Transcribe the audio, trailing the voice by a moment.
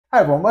Hi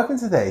everyone, welcome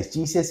to today's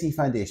GCSE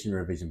Foundation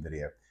revision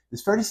video.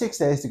 There's 36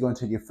 days to go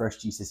until your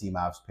first GCSE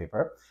Maths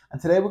paper,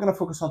 and today we're going to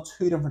focus on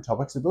two different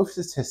topics. They're both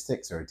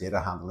statistics or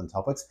data handling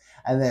topics,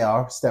 and they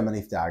are stem and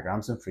leaf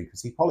diagrams and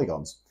frequency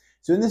polygons.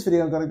 So in this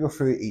video, I'm going to go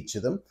through each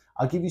of them.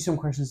 I'll give you some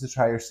questions to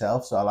try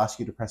yourself, so I'll ask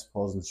you to press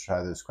pause and to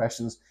try those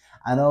questions,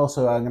 and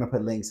also I'm going to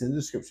put links in the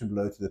description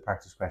below to the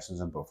practice questions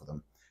on both of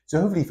them. So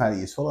hopefully you find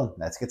it useful, and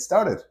let's get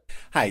started.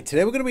 Hi,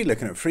 today we're going to be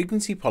looking at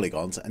frequency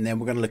polygons, and then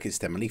we're going to look at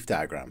stem and leaf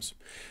diagrams.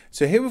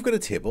 So here we've got a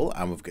table,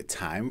 and we've got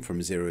time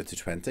from 0 to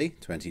 20,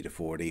 20 to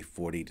 40,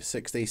 40 to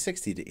 60,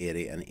 60 to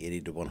 80, and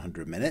 80 to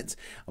 100 minutes.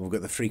 And we've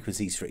got the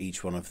frequencies for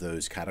each one of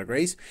those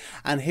categories.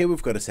 And here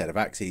we've got a set of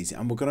axes,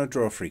 and we're going to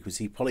draw a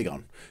frequency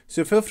polygon.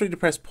 So feel free to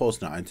press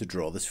pause now to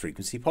draw this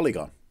frequency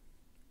polygon.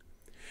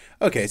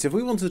 Okay, so if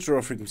we want to draw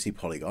a frequency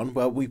polygon,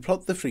 well, we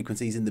plot the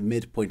frequencies in the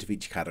midpoint of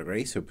each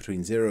category. So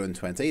between 0 and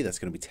 20, that's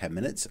going to be 10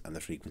 minutes, and the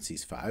frequency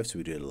is 5, so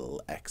we do a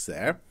little X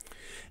there.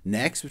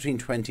 Next, between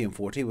 20 and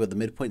 40, well, the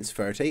midpoint is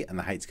 30, and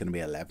the height's going to be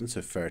 11,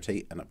 so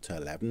 30 and up to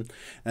 11.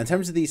 Now, in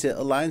terms of these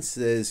little lines,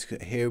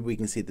 here we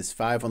can see there's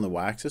 5 on the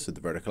y-axis, or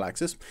the vertical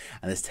axis,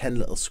 and there's 10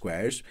 little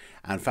squares,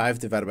 and 5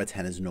 divided by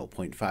 10 is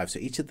 0.5, so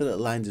each of the little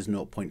lines is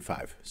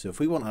 0.5. So if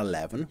we want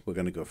 11, we're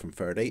going to go from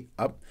 30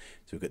 up,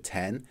 so we've got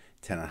 10,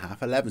 10 and a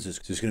half, 11. So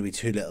there's going to be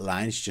two little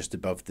lines just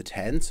above the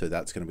 10. So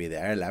that's going to be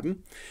there,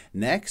 11.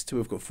 Next,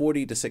 we've got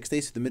 40 to 60.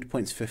 So the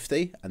midpoint's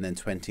 50 and then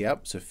 20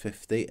 up. So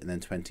 50 and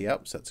then 20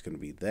 up. So that's going to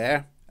be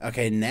there.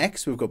 Okay,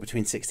 next we've got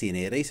between 60 and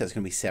 80. So that's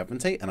going to be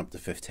 70 and up to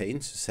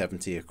 15. So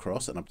 70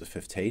 across and up to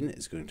 15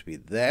 is going to be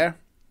there.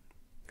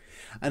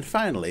 And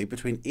finally,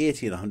 between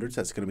 80 and 100,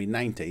 so that's going to be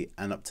 90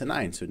 and up to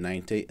 9. So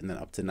 90 and then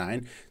up to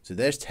 9. So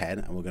there's 10,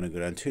 and we're going to go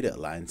down two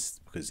little lines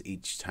because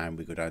each time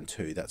we go down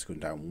 2, that's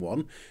going down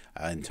 1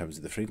 in terms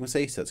of the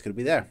frequency. So that's going to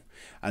be there.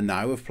 And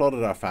now we've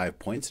plotted our 5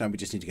 points. Now we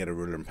just need to get a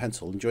ruler and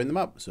pencil and join them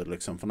up. So it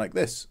looks something like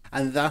this.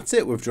 And that's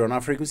it. We've drawn our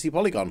frequency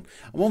polygon.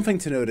 And one thing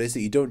to note is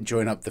that you don't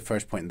join up the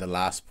first point and the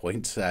last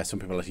point. Some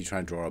people actually try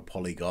and draw a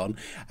polygon.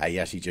 You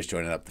actually just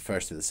join it up the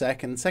first to the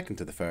second, second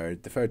to the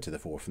third to the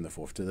fourth, and the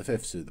fourth to the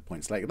fifth. So the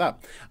points like that.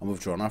 And we've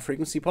drawn our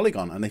frequency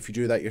polygon. And if you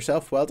drew that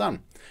yourself, well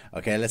done.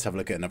 Okay, let's have a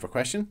look at another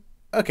question.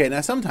 Okay,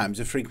 now sometimes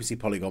a frequency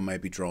polygon may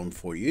be drawn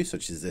for you,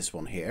 such as this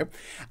one here.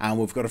 And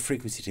we've got a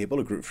frequency table,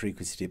 a group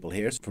frequency table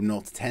here, from 0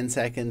 to 10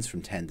 seconds,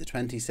 from 10 to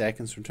 20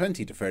 seconds, from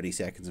 20 to 30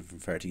 seconds, and from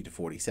 30 to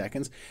 40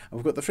 seconds. And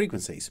we've got the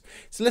frequencies.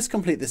 So let's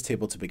complete this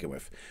table to begin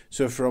with.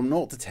 So from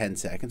 0 to 10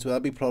 seconds, well,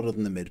 that'll be plotted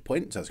in the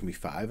midpoint, so that's going to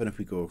be 5. And if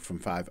we go from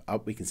 5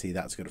 up, we can see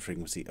that's got a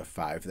frequency of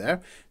 5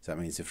 there. So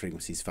that means the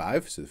frequency is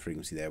 5, so the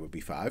frequency there would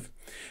be 5.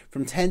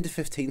 From 10 to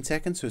 15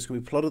 seconds, so it's going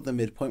to be plotted at the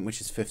midpoint, which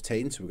is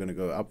 15. So we're going to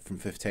go up from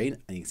 15,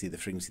 and you can see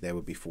the frequency there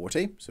would be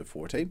 40, so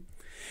 40.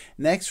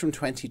 Next, from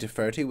 20 to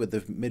 30, where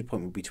the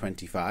midpoint would be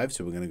 25,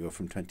 so we're going to go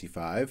from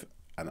 25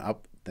 and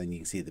up, then you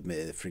can see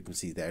the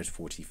frequency there is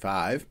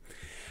 45.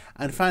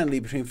 And finally,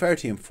 between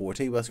 30 and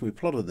 40, well, it's going to be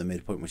plotted at the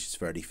midpoint, which is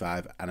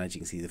 35, and as you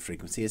can see, the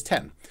frequency is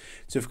 10.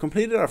 So we've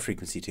completed our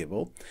frequency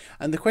table,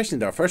 and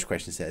our first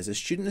question says, a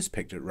student is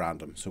picked at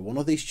random. So one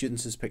of these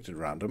students is picked at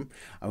random,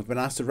 and we've been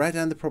asked to write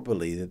down the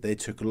probability that they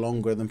took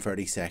longer than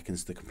 30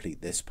 seconds to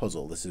complete this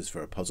puzzle. This is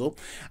for a puzzle,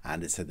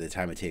 and it said the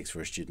time it takes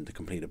for a student to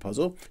complete a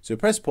puzzle. So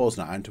press pause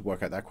now and to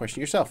work out that question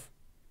yourself.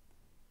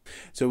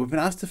 So we've been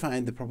asked to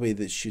find the probability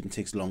that the student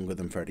takes longer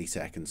than 30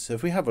 seconds. So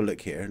if we have a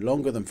look here,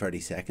 longer than 30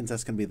 seconds,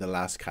 that's going to be the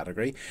last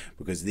category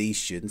because these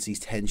students, these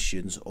 10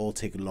 students, all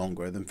take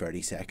longer than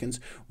 30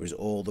 seconds, whereas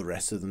all the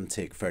rest of them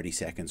take 30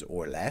 seconds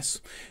or less.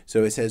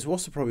 So it says,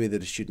 what's the probability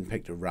that a student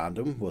picked at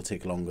random will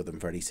take longer than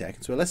 30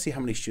 seconds? Well, let's see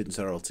how many students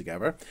are all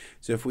together.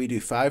 So if we do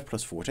 5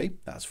 plus 40,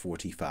 that's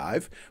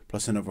 45,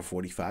 plus another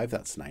 45,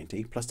 that's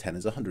 90, plus 10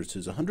 is 100. So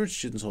there's 100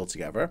 students all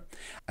together,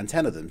 and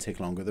 10 of them take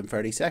longer than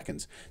 30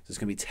 seconds. So it's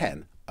going to be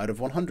 10 out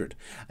of 100.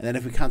 And then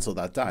if we cancel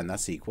that down,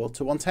 that's equal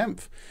to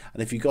 1/10.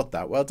 And if you got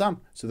that, well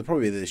done. So the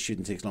probability that a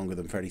student takes longer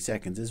than 30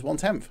 seconds is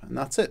 1/10, and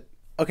that's it.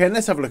 Okay, and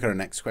let's have a look at our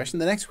next question.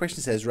 The next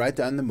question says, write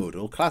down the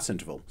modal class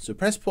interval. So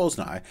press pause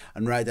now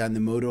and write down the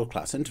modal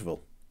class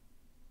interval.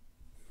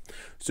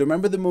 So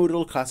remember, the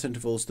modal class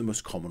interval is the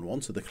most common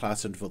one, so the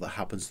class interval that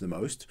happens the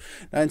most.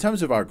 Now in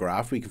terms of our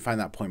graph, we can find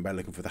that point by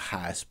looking for the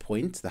highest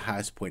point. The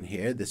highest point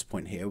here, this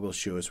point here, will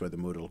show us where the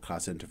modal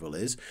class interval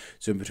is.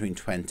 So in between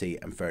 20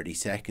 and 30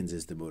 seconds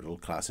is the modal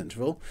class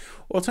interval.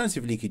 Or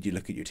alternatively, could you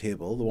look at your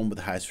table, the one with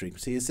the highest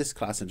frequency is this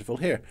class interval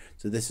here.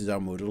 So this is our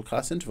modal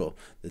class interval.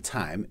 The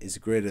time is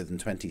greater than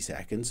 20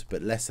 seconds,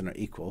 but less than or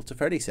equal to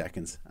 30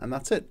 seconds. And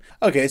that's it.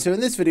 Okay, so in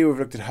this video, we've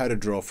looked at how to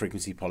draw a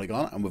frequency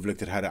polygon, and we've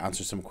looked at how to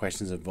answer some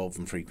questions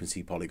involving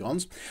frequency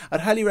polygons.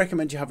 I'd highly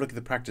recommend you have a look at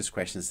the practice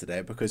questions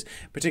today, because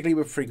particularly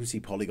with frequency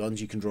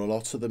polygons, you can draw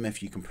lots of them.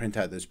 If you can print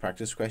out those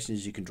practice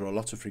questions, you can draw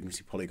lots of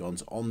frequency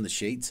polygons on the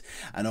sheets,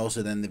 and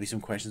also then there'll be some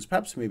questions,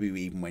 perhaps maybe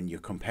even when you're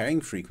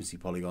comparing frequency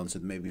polygons,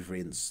 and maybe for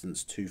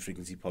instance 2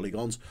 frequency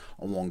polygons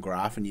on one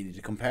graph and you need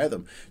to compare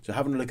them. So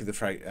having a look at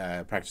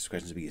the practice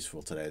questions will be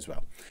useful today as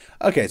well.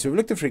 Okay, so we've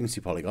looked at frequency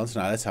polygons.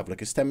 Now let's have a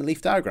look at stem and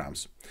leaf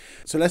diagrams.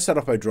 So let's start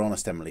off by drawing a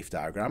stem and leaf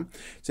diagram.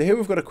 So here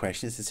we've got a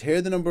question. It says here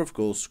are the number of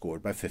goals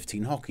scored by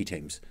 15 hockey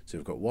teams. So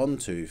we've got 1,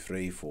 2,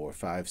 3, 4,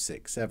 5,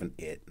 6, 7,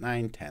 8,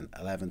 9, 10,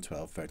 11,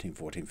 12, 13,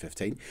 14,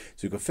 15. So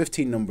we've got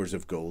 15 numbers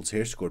of goals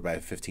here scored by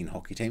 15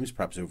 hockey teams,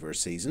 perhaps over a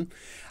season.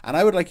 And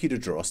I would like you to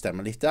draw a stem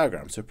and leaf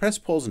diagram. So press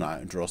pause now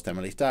and draw a stem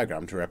and leaf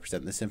diagram to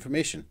represent this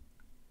information.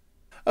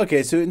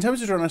 Okay, so in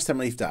terms of drawing our stem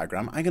and leaf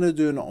diagram, I'm going to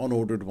do an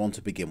unordered one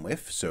to begin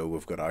with. So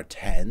we've got our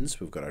 10s,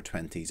 we've got our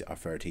 20s, our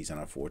 30s and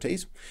our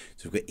 40s.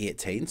 So we've got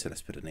 18, so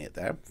let's put an 8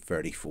 there.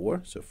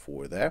 34, so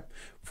 4 there.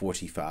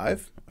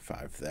 45, a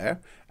 5 there.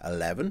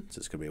 11, so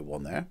it's going to be a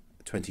 1 there.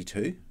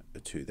 22, a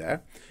 2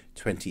 there.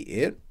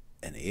 28,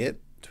 an 8.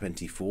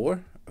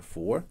 24, a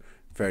 4.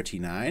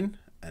 39,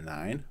 a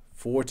 9.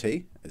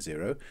 40, a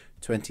 0.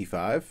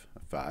 25, a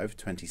 5.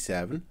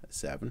 27, a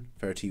 7.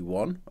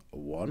 31, a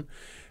 1.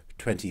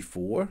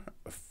 24,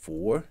 a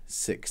 4,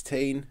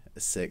 16, a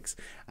 6,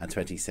 and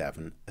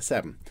 27, a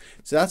 7.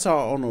 So that's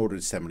our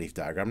unordered stem and leaf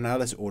diagram. Now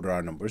let's order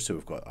our numbers. So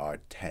we've got our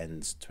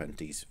 10s,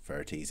 20s,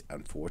 30s,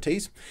 and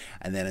 40s.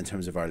 And then in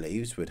terms of our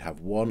leaves, we'd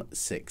have 1,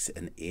 6,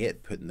 and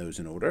 8, putting those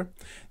in order.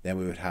 Then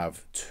we would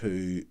have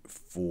 2,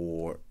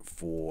 4,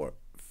 4,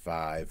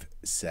 5,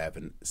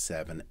 7,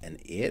 7,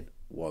 and 8.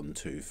 1,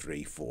 2,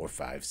 3, 4,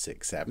 5,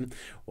 6, 7.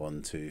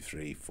 1, 2,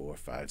 3, 4,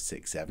 5,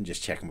 6, 7.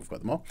 Just checking we've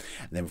got them all.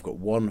 And then we've got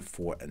 1,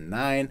 4, and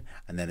 9,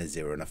 and then a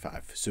 0 and a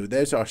 5. So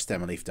there's our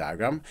stem and leaf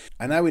diagram.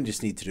 And now we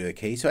just need to do a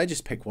key. So I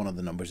just pick one of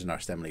the numbers in our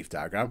stem and leaf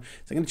diagram.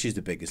 So I'm going to choose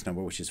the biggest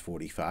number, which is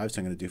 45.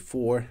 So I'm going to do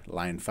 4,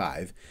 line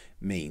 5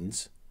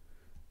 means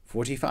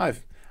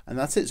 45. And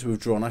that's it. So we've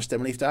drawn our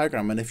stem and leaf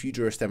diagram. And if you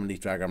drew a stem and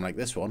leaf diagram like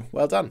this one,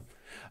 well done.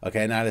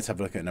 Okay, now let's have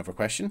a look at another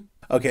question.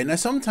 Okay, now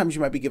sometimes you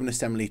might be given a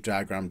stem and leaf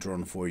diagram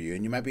drawn for you,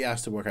 and you might be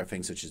asked to work out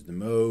things such as the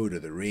mode or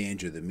the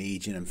range or the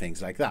median and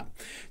things like that.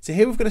 So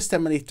here we've got a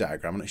stem and leaf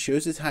diagram, and it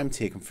shows the time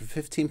taken for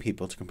 15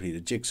 people to complete a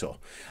jigsaw.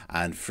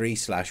 And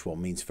 3/1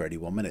 means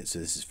 31 minutes. So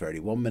this is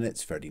 31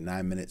 minutes,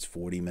 39 minutes,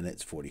 40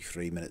 minutes,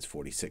 43 minutes,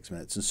 46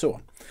 minutes, and so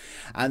on.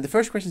 And the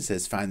first question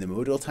says find the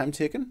modal time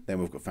taken. Then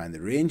we've got find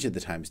the range of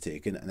the times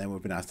taken, and then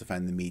we've been asked to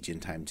find the median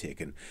time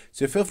taken.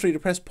 So feel free to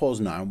press pause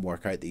now and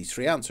work out these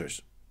 3 answers.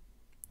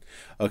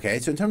 Okay,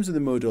 so in terms of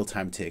the modal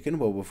time taken,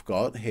 well, we've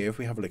got here, if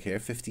we have a look here,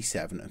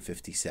 57 and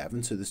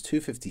 57. So there's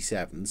 2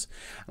 57s,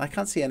 and I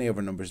can't see any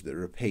other numbers that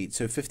repeat.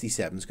 So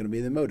 57 is going to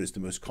be the modus, the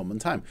most common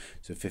time.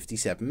 So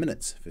 57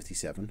 minutes,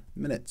 57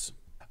 minutes.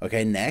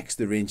 Okay, next,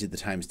 the range of the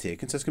times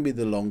taken. So it's going to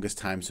be the longest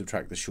time,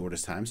 subtract the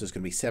shortest time. So it's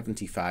going to be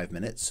 75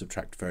 minutes,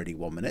 subtract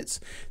 31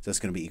 minutes. So that's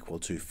going to be equal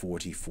to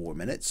 44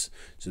 minutes.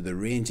 So the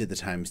range of the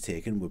times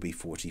taken will be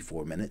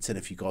 44 minutes. And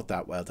if you got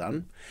that, well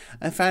done.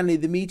 And finally,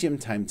 the median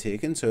time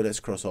taken. So let's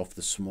cross off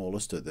the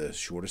smallest or the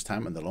shortest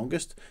time and the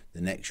longest,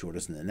 the next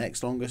shortest and the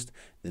next longest,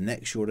 the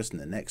next shortest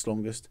and the next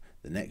longest,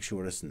 the next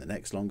shortest and the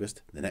next longest,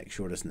 the next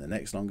shortest and the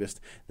next longest,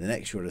 the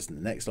next shortest and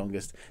the next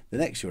longest, the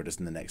next shortest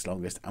and the next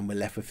longest, and we're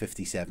left with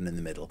 57 in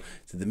the middle.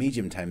 So the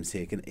median time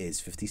taken is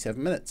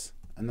 57 minutes,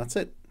 and that's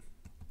it.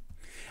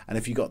 And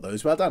if you got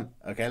those, well done.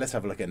 Okay, let's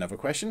have a look at another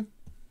question.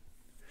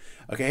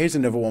 Okay, here's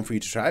another one for you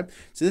to try.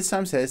 So this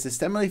time says the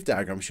stem and leaf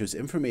diagram shows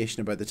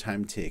information about the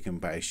time taken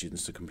by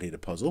students to complete a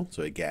puzzle.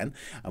 So again,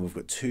 and we've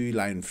got 2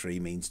 line 3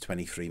 means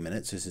 23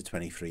 minutes. This is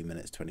 23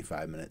 minutes,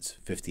 25 minutes,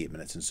 58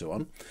 minutes, and so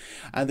on.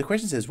 And the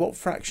question says what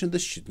fraction of the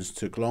students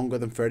took longer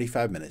than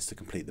 35 minutes to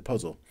complete the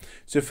puzzle?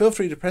 So feel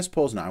free to press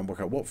pause now and work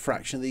out what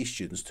fraction of these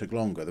students took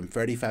longer than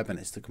 35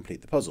 minutes to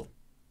complete the puzzle.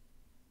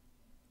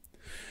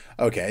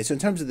 Okay, so in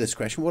terms of this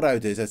question, what I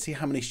would do is I'd see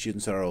how many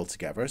students are all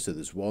together. So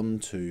there's 1,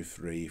 2,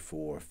 3,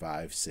 4,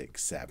 5,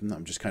 6, 7.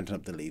 I'm just counting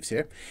up the leaves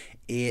here.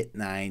 8,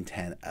 9,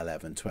 10,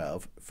 11,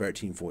 12,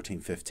 13,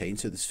 14, 15.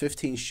 So there's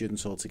 15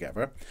 students all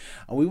together.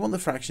 And we want the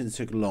fraction that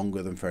took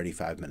longer than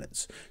 35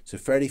 minutes. So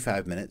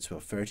 35 minutes,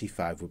 well,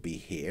 35 would be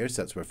here.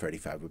 So that's where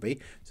 35 would be.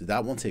 So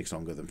that one takes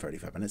longer than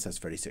 35 minutes. That's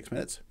 36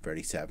 minutes,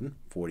 37,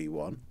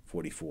 41,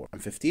 44,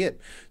 and 58.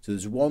 So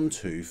there's 1,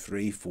 2,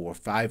 3, 4,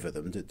 5 of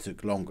them that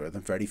took longer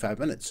than 35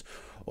 minutes.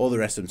 All the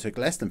rest of them took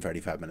less than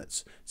 35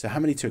 minutes. So how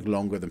many took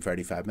longer than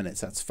 35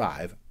 minutes? That's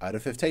 5 out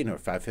of 15, or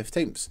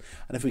 5/15.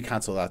 And if we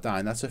cancel that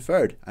down, that's a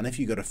third. And if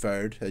you got a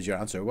third as your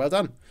answer, well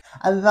done.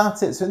 And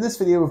that's it. So in this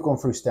video, we've gone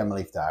through stem and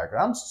leaf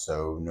diagrams.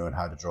 So knowing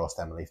how to draw a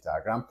stem and leaf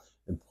diagram,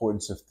 the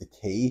importance of the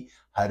key,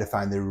 how to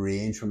find the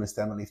range from a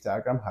stem and leaf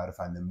diagram, how to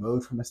find the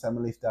mode from a stem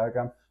and leaf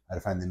diagram, how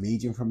to find the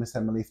median from a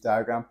stem and leaf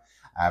diagram,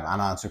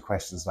 and answer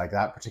questions like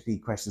that, particularly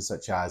questions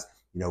such as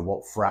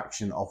what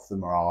fraction of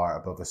them are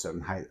above a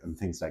certain height and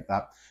things like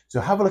that. So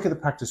have a look at the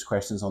practice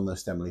questions on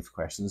those stem and leaf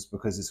questions,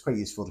 because it's quite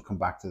useful to come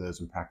back to those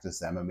and practice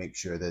them and make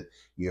sure that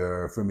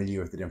you're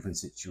familiar with the different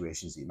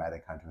situations that you might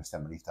encounter with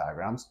stem and leaf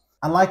diagrams.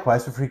 And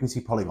likewise for frequency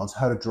polygons,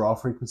 how to draw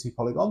frequency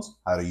polygons,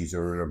 how to use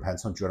a ruler and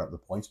pencil and join up the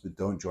points, but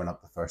don't join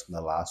up the first and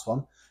the last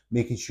one.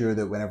 Making sure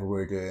that whenever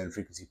we're doing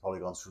frequency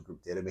polygons for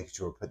group data, making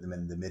sure we're putting them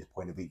in the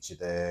midpoint of each of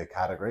the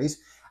categories.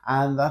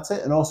 And that's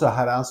it. And also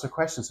how to answer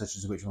questions such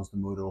as which one's the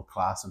modal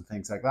class and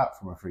things like that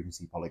from a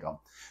frequency polygon.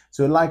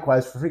 So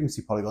likewise for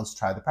frequency polygons,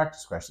 try the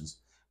practice questions.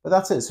 But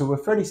that's it. So we're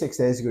 36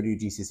 days to go to your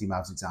GCSE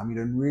Maths exam.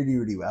 You're doing really,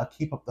 really well.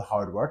 Keep up the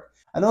hard work.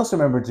 And also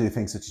remember to do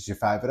things such as your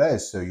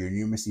 5-a-days. So your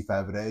numeracy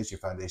 5-a-days, your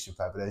foundation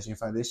 5-a-days, and your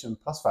foundation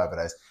plus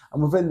 5-a-days.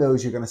 And within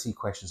those, you're going to see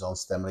questions on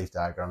stem leaf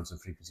diagrams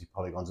and frequency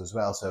polygons as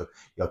well. So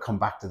you'll come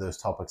back to those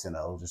topics and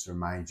it'll just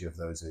remind you of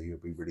those that you'll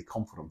be really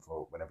confident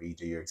for whenever you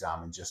do your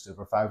exam in just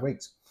over 5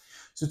 weeks.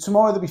 So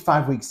tomorrow there'll be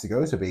 5 weeks to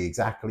go. So it'll be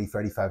exactly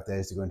 35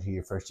 days to go into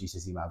your first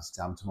GCSE Maths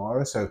exam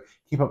tomorrow. So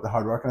keep up the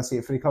hard work and I'll see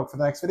you at 3 o'clock for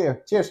the next video.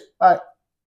 Cheers. Bye.